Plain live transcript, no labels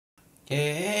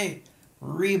Hey,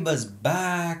 Reba's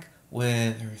back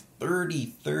with her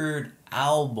 33rd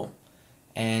album.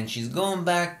 And she's going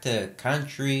back to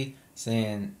country,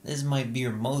 saying this might be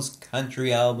her most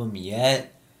country album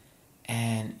yet.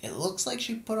 And it looks like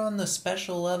she put on the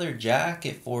special leather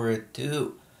jacket for it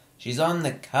too. She's on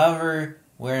the cover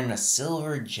wearing a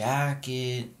silver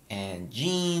jacket and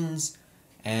jeans.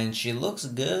 And she looks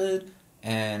good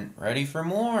and ready for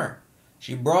more.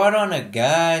 She brought on a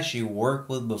guy she worked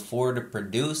with before to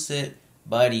produce it,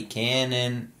 Buddy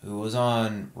Cannon, who was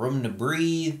on Room to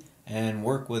Breathe and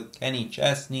worked with Kenny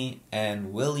Chesney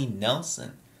and Willie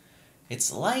Nelson.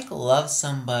 It's like Love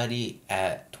Somebody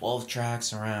at 12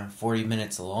 tracks around 40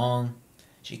 minutes long.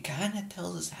 She kind of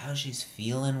tells us how she's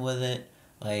feeling with it,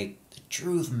 like the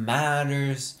truth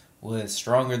matters with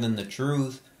Stronger Than the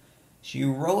Truth. She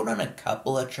wrote on a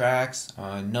couple of tracks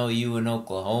on Know You in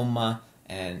Oklahoma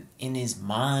and In His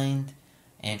Mind,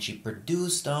 and she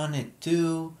produced on it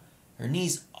too. Her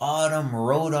niece Autumn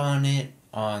wrote on it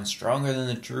on Stronger Than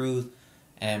the Truth,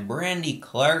 and Brandy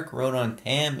Clark wrote on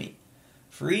Tammy.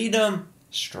 Freedom,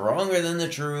 Stronger Than the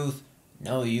Truth,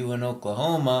 Know You in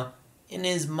Oklahoma, In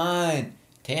His Mind,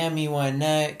 Tammy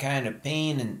Wynette, Kind of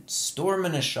Pain, and Storm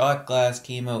in a Shot Glass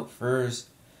came out first.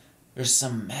 There's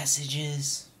some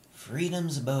messages.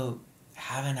 Freedom's about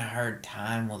having a hard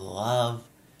time with love.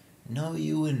 Know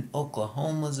You in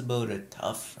Oklahoma's about a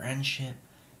tough friendship.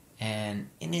 And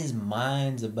In His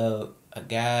Mind's about a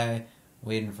guy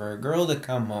waiting for a girl to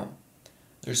come home.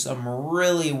 There's some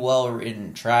really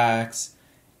well-written tracks.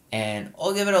 And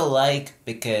I'll give it a like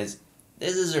because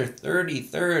this is her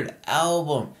 33rd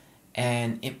album.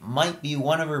 And it might be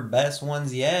one of her best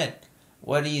ones yet.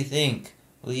 What do you think?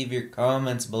 Leave your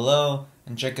comments below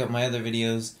and check out my other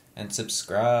videos and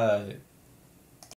subscribe.